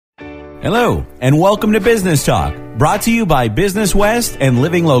Hello, and welcome to Business Talk, brought to you by Business West and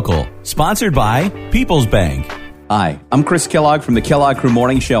Living Local, sponsored by People's Bank. Hi, I'm Chris Kellogg from the Kellogg Crew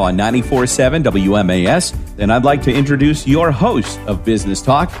Morning Show on 94.7 WMAS, and I'd like to introduce your host of Business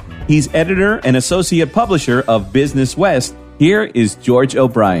Talk. He's editor and associate publisher of Business West. Here is George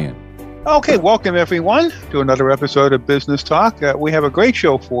O'Brien. Okay, welcome everyone to another episode of Business Talk. We have a great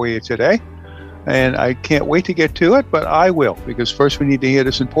show for you today, and I can't wait to get to it, but I will, because first we need to hear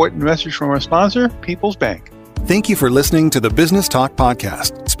this important message from our sponsor, People's Bank. Thank you for listening to the Business Talk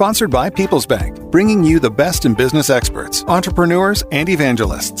podcast, sponsored by People's Bank, bringing you the best in business experts, entrepreneurs, and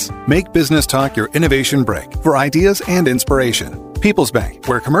evangelists. Make Business Talk your innovation break for ideas and inspiration. People's Bank,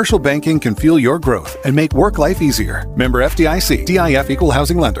 where commercial banking can fuel your growth and make work life easier. Member FDIC, DIF Equal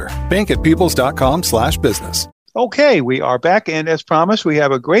Housing Lender. Bank at peoples.com/business. Okay, we are back, and as promised, we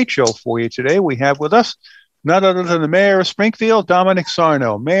have a great show for you today. We have with us none other than the Mayor of Springfield, Dominic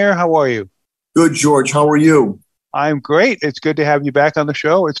Sarno. Mayor, how are you? Good, George. How are you? I'm great. It's good to have you back on the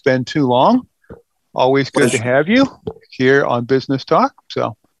show. It's been too long. Always good to have you here on Business Talk.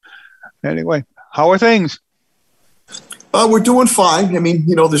 So anyway, how are things? We're doing fine. I mean,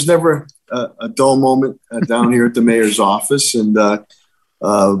 you know, there's never a dull moment down here at the mayor's office, and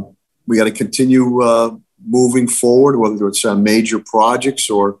we got to continue moving forward, whether it's on major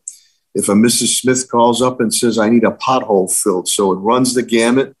projects or if a Mrs. Smith calls up and says, I need a pothole filled. So it runs the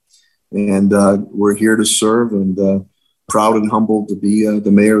gamut, and we're here to serve, and proud and humbled to be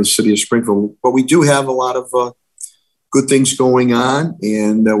the mayor of the city of Springfield. But we do have a lot of good things going on,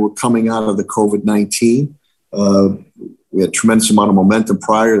 and we're coming out of the COVID-19. We had a tremendous amount of momentum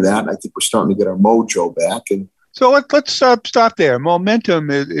prior to that. I think we're starting to get our mojo back. And so let's stop there. Momentum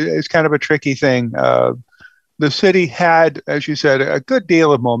is kind of a tricky thing. The city had, as you said, a good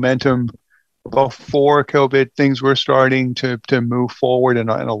deal of momentum before COVID. Things were starting to move forward in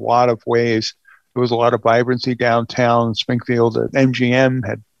a lot of ways. There was a lot of vibrancy downtown. Springfield at MGM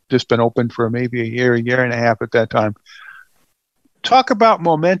had just been open for maybe a year and a half at that time. Talk about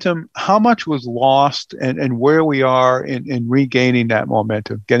momentum. How much was lost and where we are in regaining that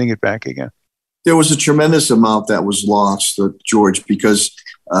momentum, getting it back again? There was a tremendous amount that was lost, George, because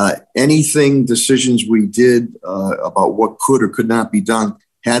decisions we did about what could or could not be done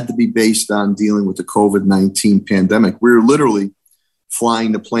had to be based on dealing with the COVID-19 pandemic. We were literally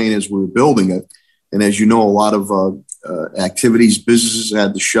flying the plane as we were building it. And as you know, a lot of activities, businesses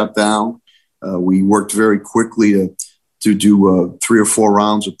had to shut down. We worked very quickly to do 3 or 4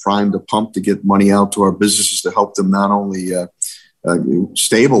 rounds of prime to pump to get money out to our businesses to help them not only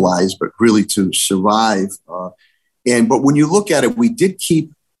stabilize, but really to survive. But when you look at it, we did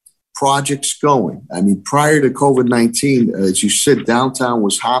keep projects going. I mean, prior to COVID-19, as you said, downtown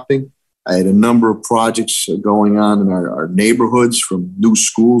was hopping. I had a number of projects going on in our neighborhoods, from new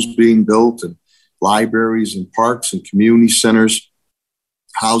schools being built and libraries and parks and community centers,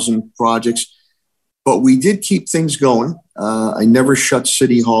 housing projects. But we did keep things going. I never shut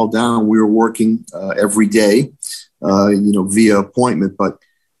City Hall down. We were working every day, via appointment. But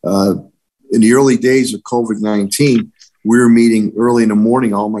in the early days of COVID-19, we were meeting early in the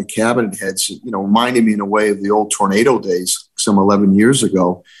morning, all my cabinet heads, reminding me in a way of the old tornado days some 11 years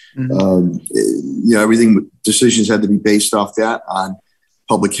ago. Mm-hmm. Decisions had to be based off that, on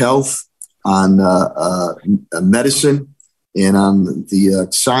public health, on medicine, and on the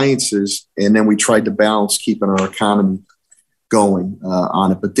sciences. And then we tried to balance keeping our economy going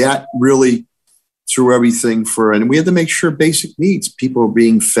on it. But that really threw everything and we had to make sure basic needs, people were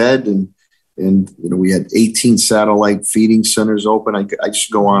being fed, and we had 18 satellite feeding centers open. I just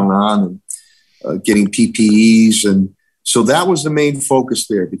go on and getting PPEs. And so that was the main focus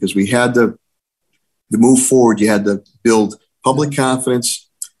there, because we had to move forward. You had to build public confidence,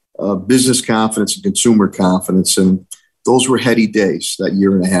 business confidence, and consumer confidence. And those were heady days, that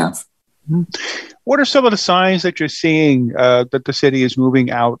year and a half. What are some of the signs that you're seeing that the city is moving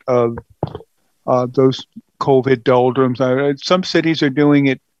out of those COVID doldrums? Some cities are doing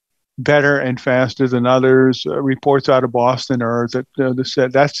it better and faster than others. Reports out of Boston are that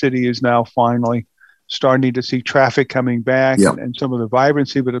that city is now finally starting to see traffic coming back, and some of the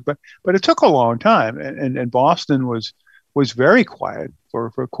vibrancy. But it took a long time, and Boston was very quiet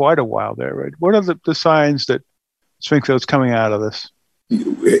for quite a while there. Right? What are the signs that Springfield's coming out of this?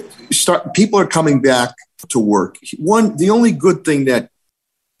 People are coming back to work. The only good thing that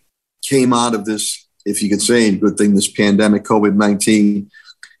came out of this, if you could say a good thing, this pandemic, COVID-19,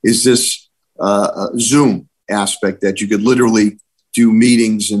 is this Zoom aspect, that you could literally do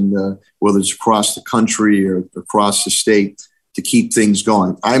meetings, and whether it's across the country or across the state, to keep things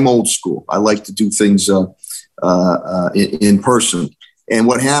going. I'm old school. I like to do things in person. And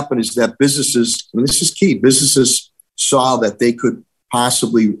what happened is that businesses, and this is key, businesses saw that they could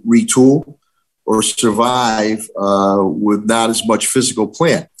possibly retool or survive with not as much physical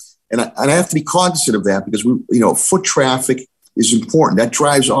plant. And I have to be cognizant of that because foot traffic is important. That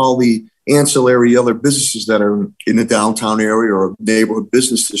drives all the ancillary other businesses that are in the downtown area or neighborhood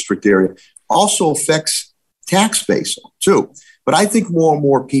business district area. Also affects tax base too. But I think more and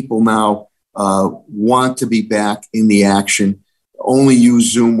more people now want to be back in the action. Only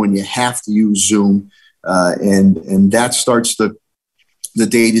use Zoom when you have to use Zoom, and that starts the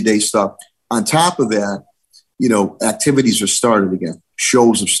day-to-day stuff. On top of that, activities are started again.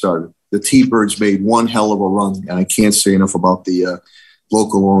 Shows have started. The T-Birds made one hell of a run, and I can't say enough about the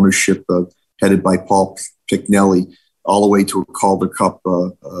local ownership headed by Paul Picknelly, all the way to a Calder Cup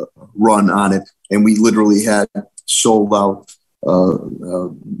run on it. And we literally had sold out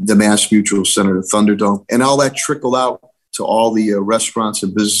the Mass Mutual Center, the Thunderdome, and all that trickled out to all the restaurants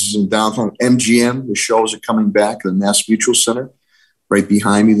and businesses in downtown. MGM, the shows are coming back at the Mass Mutual Center. Right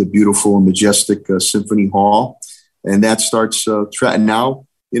behind me, the beautiful and majestic Symphony Hall. And that starts now,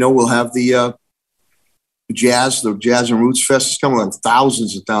 we'll have the Jazz and Roots Fest is coming, like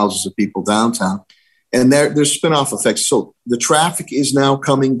thousands and thousands of people downtown. And there's spin-off effects. So the traffic is now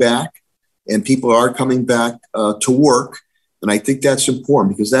coming back and people are coming back to work. And I think that's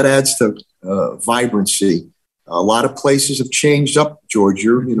important because that adds to vibrancy. A lot of places have changed up, George.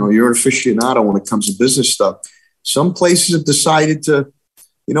 You're an aficionado when it comes to business stuff. Some places have decided to,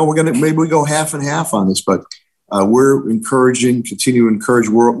 maybe we go half and half on this, but we're continue to encourage.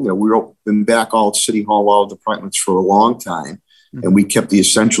 We've been back all at City Hall, all departments for a long time, and we kept the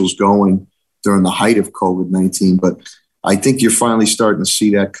essentials going during the height of COVID-19. But I think you're finally starting to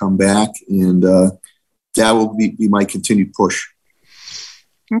see that come back, and that will be my continued push.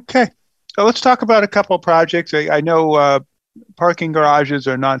 Okay. So let's talk about a couple of projects. I know parking garages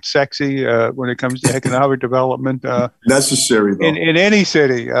are not sexy when it comes to economic development. Necessary, though. In any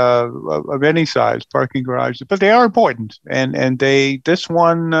city of any size, parking garages, but they are important. And this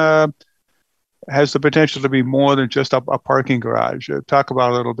one has the potential to be more than just a parking garage. Talk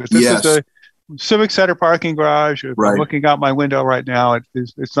about it a little bit. This is a Civic Center parking garage. I'm looking out my window right now.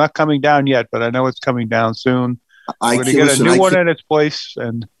 It's not coming down yet, but I know it's coming down soon. We're going to get a new one in its place.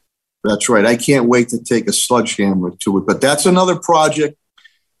 And that's right. I can't wait to take a sledgehammer to it. But that's another project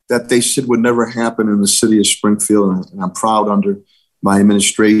that they said would never happen in the city of Springfield. And I'm proud under my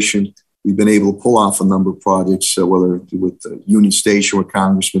administration, we've been able to pull off a number of projects, whether with the Union Station with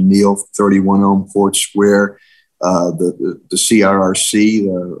Congressman Neal, 31 Elmport Square, the CRRC,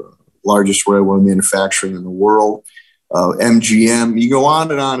 the largest railway manufacturing in the world, MGM. You go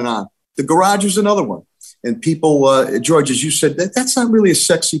on and on and on. The garage is another one. And people, George, as you said, that's not really a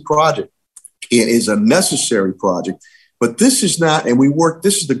sexy project. It is a necessary project. But this is not, and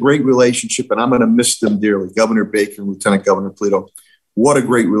this is the great relationship, and I'm going to miss them dearly. Governor Baker and Lieutenant Governor Polito, what a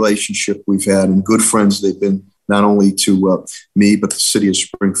great relationship we've had, and good friends they've been not only to me, but the city of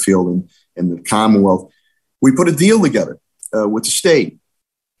Springfield and the Commonwealth. We put a deal together with the state,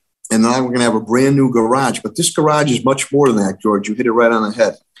 and now we're going to have a brand new garage. But this garage is much more than that, George. You hit it right on the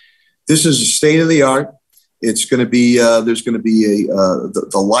head. This is a state-of-the-art. It's going to be, there's going to be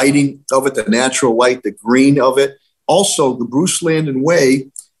the lighting of it, the natural light, the green of it. Also, the Bruce Landon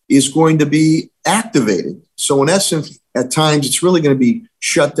Way is going to be activated. So in essence, at times, it's really going to be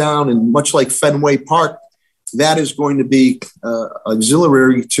shut down. And much like Fenway Park, that is going to be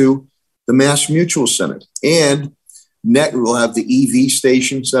auxiliary to the Mass Mutual Center. And we'll have the EV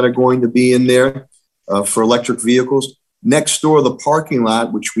stations that are going to be in there for electric vehicles. Next door, the parking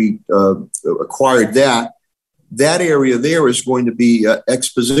lot, which we acquired that area there is going to be an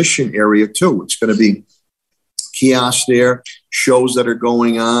exposition area too. It's going to be kiosks there, shows that are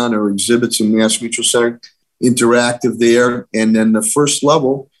going on or exhibits in Mass Mutual Center, interactive there. And then the first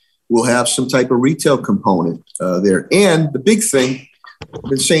level will have some type of retail component there. And the big thing, I've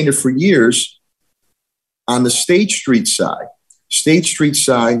been saying it for years, on the State Street side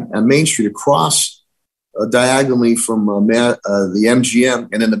on Main Street across diagonally from the MGM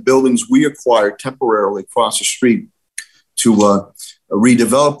and then the buildings we acquired temporarily across the street to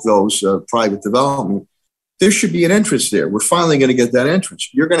redevelop those private development, there should be an entrance there. We're finally going to get that entrance.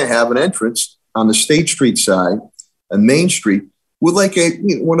 You're going to have an entrance on the State Street side and Main Street with like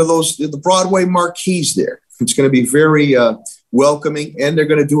one of those, the Broadway marquees there. It's going to be very welcoming, and they're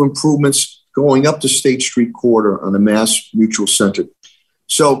going to do improvements going up the State Street corridor on the Mass Mutual Center.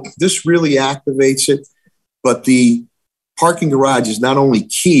 So this really activates it. But the parking garage is not only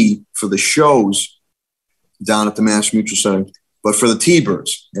key for the shows down at the Mass Mutual Center, but for the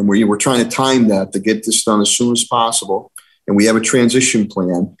T-Birds. And we're trying to time that to get this done as soon as possible. and we have a transition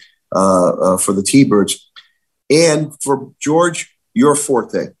plan for the T-Birds. And for George, your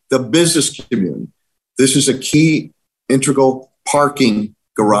forte, the business community. This is a key integral parking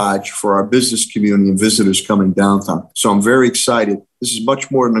garage for our business community and visitors coming downtown. So I'm very excited. This is much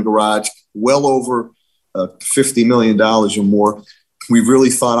more than a garage, well over $50 million or more. We've really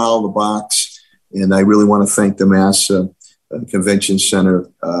thought out of the box, and I really want to thank the Mass Convention Center,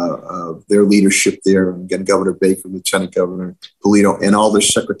 their leadership there, and again, Governor Baker, Lieutenant Governor Polito, and all their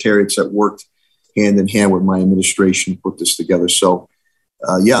secretariats that worked hand in hand with my administration to put this together. So,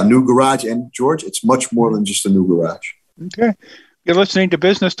 new garage. And George, it's much more than just a new garage. Okay. You're listening to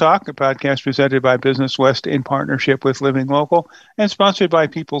Business Talk, a podcast presented by Business West in partnership with Living Local and sponsored by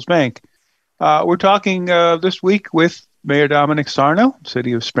People's Bank. We're talking this week with Mayor Dominic Sarno,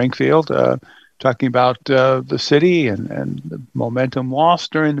 City of Springfield, talking about the city and the momentum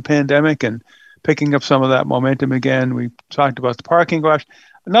lost during the pandemic and picking up some of that momentum again. We talked about the parking garage.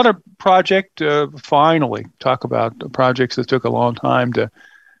 Another project, finally, talk about the projects that took a long time to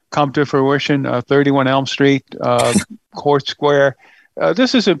come to fruition, 31 Elm Street, Court Square.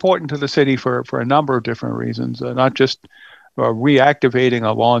 This is important to the city for a number of different reasons, not just reactivating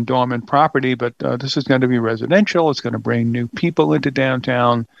a long dormant property, but this is going to be residential. It's going to bring new people into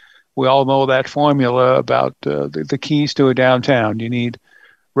downtown. We all know that formula about the keys to a downtown. You need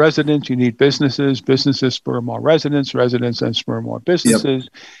residents, you need businesses spur more residents then spur more businesses.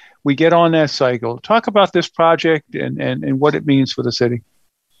 Yep. We get on that cycle. Talk about this project and what it means for the city.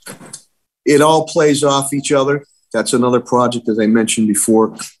 It all plays off each other. That's another project, as I mentioned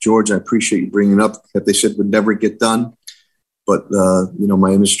before. George, I appreciate you bringing up that they said would never get done. But,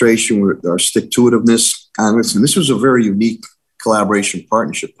 my administration, our stick-to-itiveness, Congress, and this was a very unique collaboration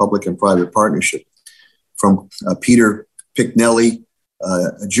partnership, public and private partnership, from Peter Picknelly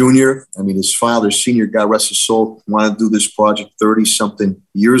Jr. I mean, his father, senior, God rest his soul, wanted to do this project 30-something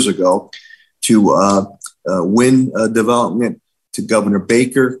years ago, to win development, to Governor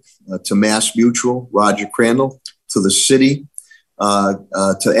Baker, to Mass Mutual, Roger Crandall, to the city, to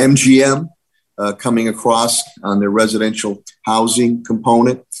MGM coming across on their residential housing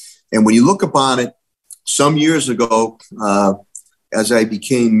component. And when you look upon it, some years ago, as I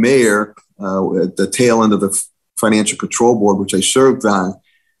became mayor at the tail end of the Financial Control Board, which I served on,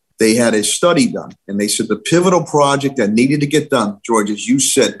 they had a study done. And they said the pivotal project that needed to get done, George, as you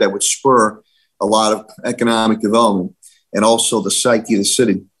said, that would spur a lot of economic development and also the psyche of the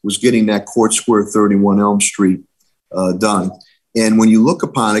city, was getting that Court Square 31 Elm Street done. And when you look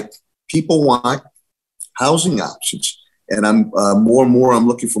upon it, people want housing options. And I'm more and more, I'm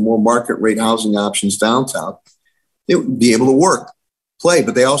looking for more market rate housing options downtown. They would be able to work, play,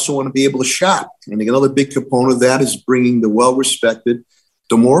 but they also want to be able to shop. And another big component of that is bringing the well-respected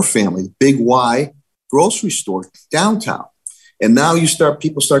Damore family, Big Y grocery store downtown. And now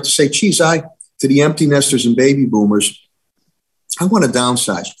people start to say, geez, to the empty nesters and baby boomers, I want to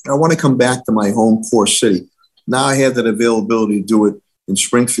downsize. I want to come back to my home core city. Now I have that availability to do it in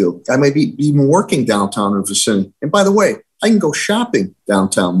Springfield. I may be even working downtown in the vicinity. And by the way, I can go shopping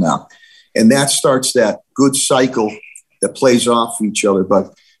downtown now. And that starts that good cycle that plays off each other.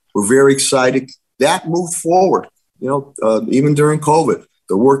 But we're very excited. That moved forward, even during COVID.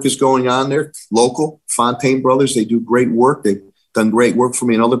 The work is going on there. Local, Fontaine Brothers, they do great work. They've done great work for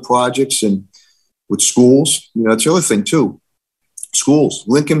me in other projects and with schools. That's the other thing, too. Schools,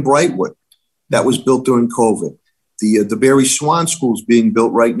 Lincoln Brightwood, that was built during COVID. The Barry Swan School is being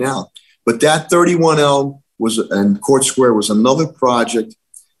built right now. But that 31 Elm and Court Square was another project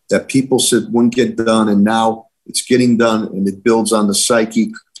that people said wouldn't get done, and now it's getting done, and it builds on the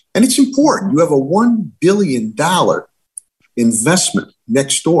psyche. And it's important. You have a $1 billion investment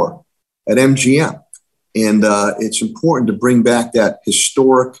next door at MGM. And it's important to bring back that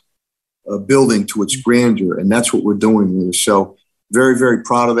historic building to its grandeur, and that's what we're doing here. So very, very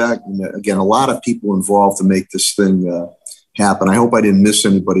proud of that. And again, a lot of people involved to make this thing happen. I hope I didn't miss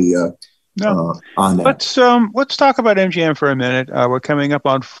anybody on that. Let's talk about MGM for a minute. We're coming up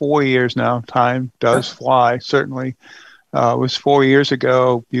on 4 years now. Time does fly, certainly. It was 4 years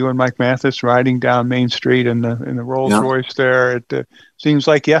ago, you and Mike Mathis riding down Main Street in the Rolls Royce there. It seems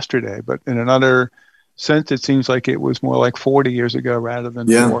like yesterday, but in another sense, it seems like it was more like 40 years ago rather than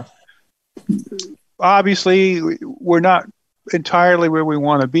 4. Obviously, we're not entirely where we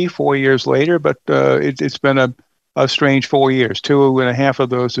want to be 4 years later, but it's been a strange 4 years. 2.5 of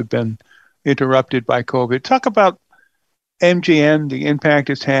those have been interrupted by COVID. Talk about MGM, the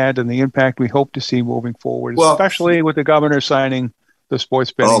impact it's had, and the impact we hope to see moving forward, especially with the governor signing the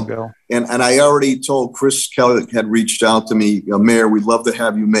sports betting bill. And I already told Chris Kellogg had reached out to me, Mayor, we'd love to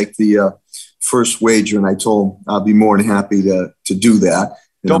have you make the first wager, and I told him I'll be more than happy to do that.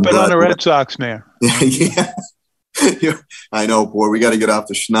 And Don't bet on the Red Sox, man. Yeah. I know, boy, we got to get off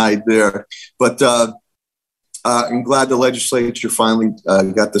the schneid there. But I'm glad the legislature finally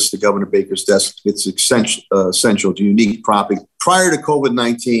got this to Governor Baker's desk. It's essential to unique property. Prior to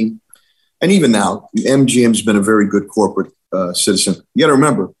COVID-19, and even now, MGM's been a very good corporate citizen. You got to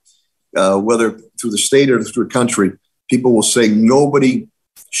remember, whether through the state or through the country, people will say nobody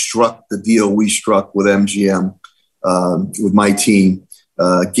struck the deal we struck with MGM, with my team.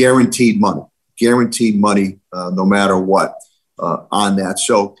 Guaranteed money, no matter what, on that.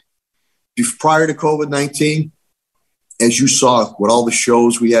 So prior to COVID-19, as you saw with all the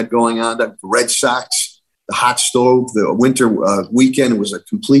shows we had going on, the Red Sox, the hot stove, the winter weekend was a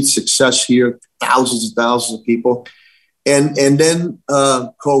complete success here, thousands and thousands of people. And then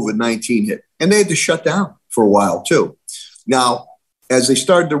COVID-19 hit, and they had to shut down for a while too. Now, as they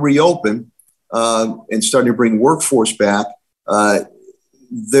started to reopen and started to bring workforce back,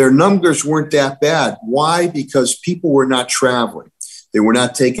 their numbers weren't that bad. Why? Because people were not traveling. They were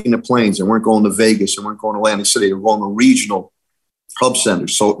not taking the planes. They weren't going to Vegas. They weren't going to Atlantic City. They were going to regional hub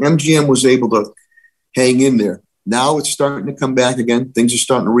centers. So MGM was able to hang in there. Now it's starting to come back again. Things are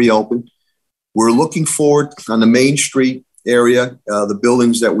starting to reopen. We're looking forward on the Main Street area, the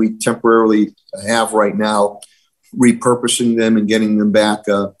buildings that we temporarily have right now, repurposing them and getting them back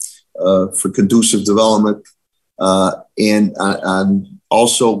for conducive development, and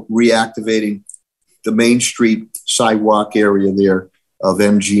also reactivating the Main Street sidewalk area there of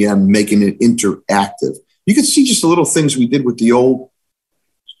MGM, making it interactive. You can see just the little things we did with the old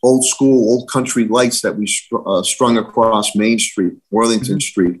school, old country lights that we strung across Main Street, Worthington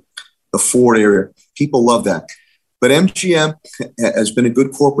Street, the Ford area. People love that. But MGM has been a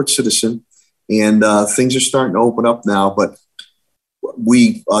good corporate citizen, and things are starting to open up now. But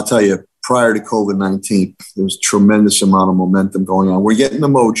I'll tell you, prior to COVID-19, there was a tremendous amount of momentum going on. We're getting the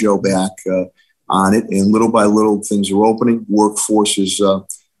mojo back on it, and little by little, things are opening. Workforce is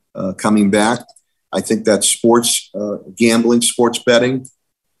coming back. I think that sports gambling, sports betting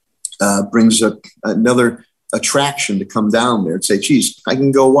brings another attraction to come down there and say, geez, I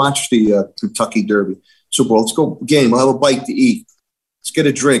can go watch the Kentucky Derby, Super Bowl. Let's go game. I'll have a bite to eat. Let's get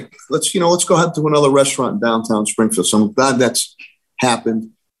a drink. Let's go head to another restaurant in downtown Springfield. So I'm glad that's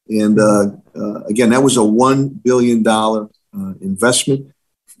happened. And again, that was a $1 billion investment.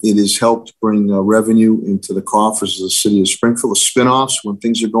 It has helped bring revenue into the coffers of the city of Springfield. The spinoffs, when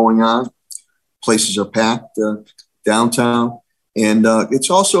things are going on, places are packed downtown. And it's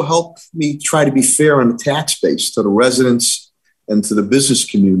also helped me try to be fair on the tax base to the residents and to the business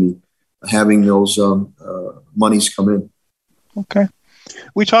community, having those monies come in. Okay.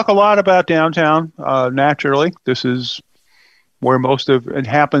 We talk a lot about downtown, naturally. This is where most of it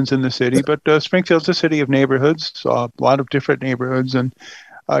happens in the city, but Springfield's a city of neighborhoods, a lot of different neighborhoods. And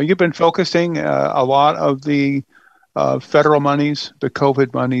you've been focusing a lot of the federal monies, the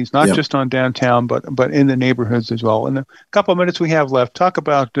COVID monies, not just on downtown, but in the neighborhoods as well. In the couple of minutes we have left, talk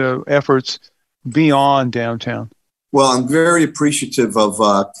about efforts beyond downtown. Well, I'm very appreciative of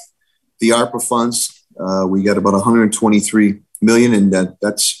the ARPA funds. We got about $123 million, and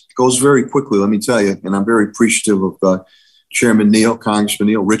that goes very quickly, let me tell you. And I'm very appreciative of Chairman Neal, Congressman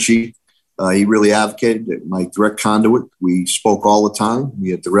Neal Ritchie. He really advocated my direct conduit. We spoke all the time.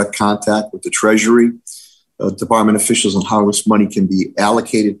 We had direct contact with the Treasury Department officials on how this money can be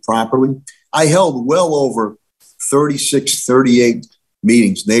allocated properly. I held well over 36, 38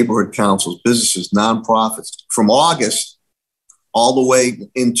 meetings, neighborhood councils, businesses, nonprofits, from August all the way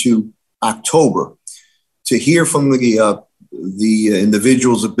into October to hear from the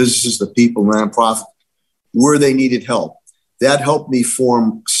individuals, the businesses, the people, nonprofits, where they needed help. That helped me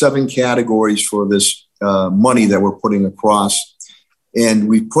form 7 categories for this money that we're putting across. And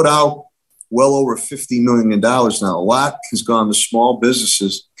we put out well over $50 million now. A lot has gone to small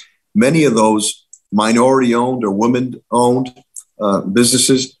businesses, many of those minority-owned or women-owned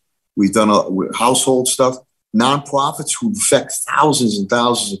businesses. We've done household stuff, nonprofits who affect thousands and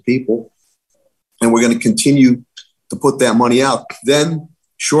thousands of people. And we're going to continue to put that money out. Then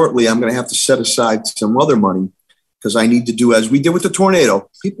shortly, I'm going to have to set aside some other money because I need to do as we did with the tornado.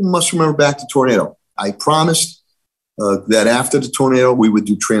 People must remember back to tornado. I promised that after the tornado, we would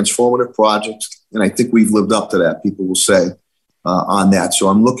do transformative projects. And I think we've lived up to that, people will say, on that. So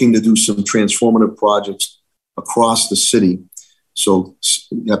I'm looking to do some transformative projects across the city. So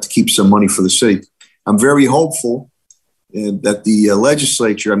you have to keep some money for the city. I'm very hopeful that the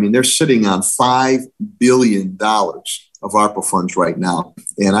legislature, they're sitting on $5 billion of ARPA funds right now.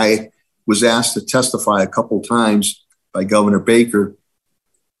 And I was asked to testify a couple times by Governor Baker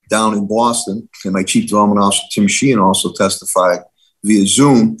down in Boston, and my Chief Development Officer, Tim Sheehan, also testified via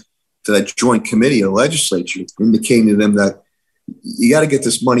Zoom to that joint committee of the legislature, indicating to them that you got to get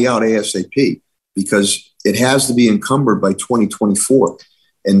this money out ASAP because it has to be encumbered by 2024.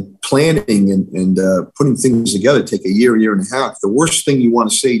 And planning and putting things together take a year and a half. The worst thing you want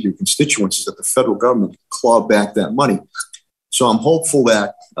to say to your constituents is that the federal government clawed back that money. So I'm hopeful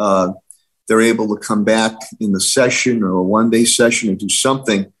that they're able to come back in the session or a one-day session and do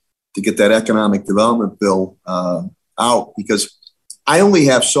something to get that economic development bill out, because I only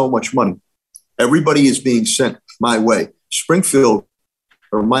have so much money. Everybody is being sent my way. Springfield,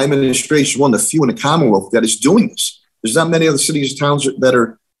 or my administration, is one of the few in the Commonwealth that is doing this. There's not many other cities or towns that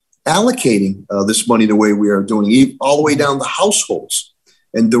are allocating this money the way we are doing, all the way down to households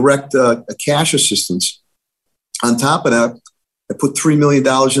and direct cash assistance. On top of that, I put $3 million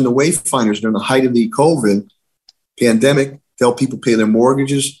in the Wayfinders during the height of the COVID pandemic to help people pay their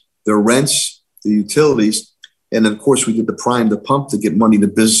mortgages, their rents, their utilities. And then, of course, we did the prime the pump to get money to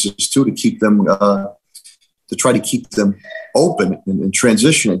businesses, too, to keep them, to try to keep them open and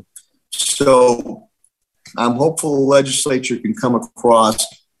transitioning. So I'm hopeful the legislature can come across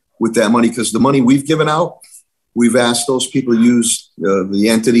with that money, because the money we've given out, we've asked those people to use the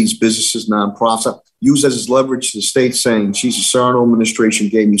entities, businesses, nonprofits, use as leverage to the state, saying, geez, the Sarno administration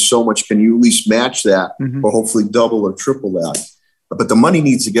gave me so much. Can you at least match that or hopefully double or triple that? But the money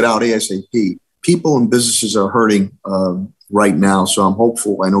needs to get out ASAP. People and businesses are hurting right now. So I'm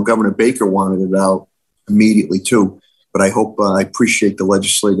hopeful. I know Governor Baker wanted it out immediately too, but I hope I appreciate the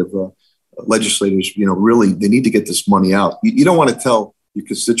legislators, really, they need to get this money out. You don't want to tell your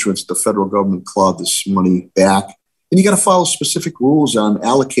constituents the federal government clawed this money back. And you got to follow specific rules on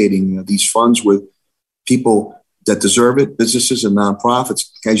allocating these funds with people that deserve it, businesses and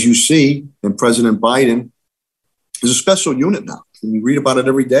nonprofits. As you see, and President Biden is a special unit now. And you read about it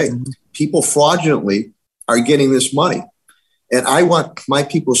every day. People fraudulently are getting this money. And I want my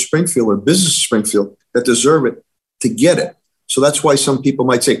people of Springfield or business of Springfield that deserve it to get it. So that's why some people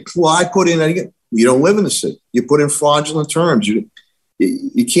might say, well, I put in, you don't live in the city. You put in fraudulent terms.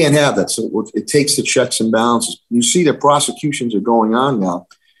 You can't have that. So it takes the checks and balances. You see that prosecutions are going on now.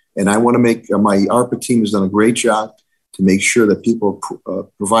 And I want to make, my ARPA team has done a great job to make sure that people are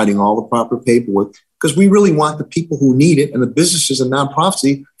providing all the proper paperwork, because we really want the people who need it and the businesses and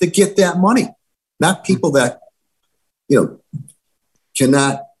nonprofits to get that money, not people that,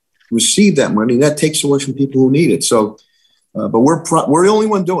 cannot receive that money. That takes away from people who need it. So, but we're the only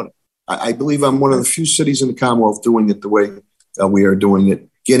one doing it. I believe I'm one of the few cities in the Commonwealth doing it the way we are doing it,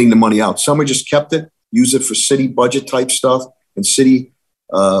 getting the money out. Some have just kept it, use it for city budget type stuff and city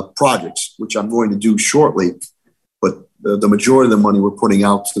projects, which I'm going to do shortly. But the majority of the money we're putting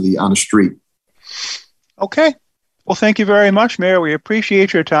out on the street. Okay. Well, thank you very much, Mayor. We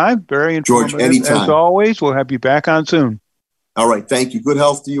appreciate your time. Very informative. George, anytime. As always, we'll have you back on soon. All right. Thank you. Good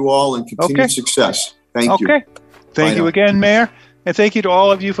health to you all and continued success. Thank you. Okay. Thank you again, Mayor. And thank you to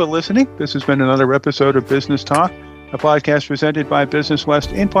all of you for listening. This has been another episode of Business Talk, a podcast presented by Business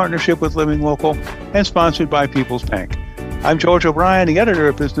West in partnership with Living Local and sponsored by People's Bank. I'm George O'Brien, the editor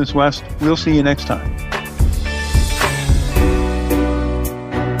of Business West. We'll see you next time.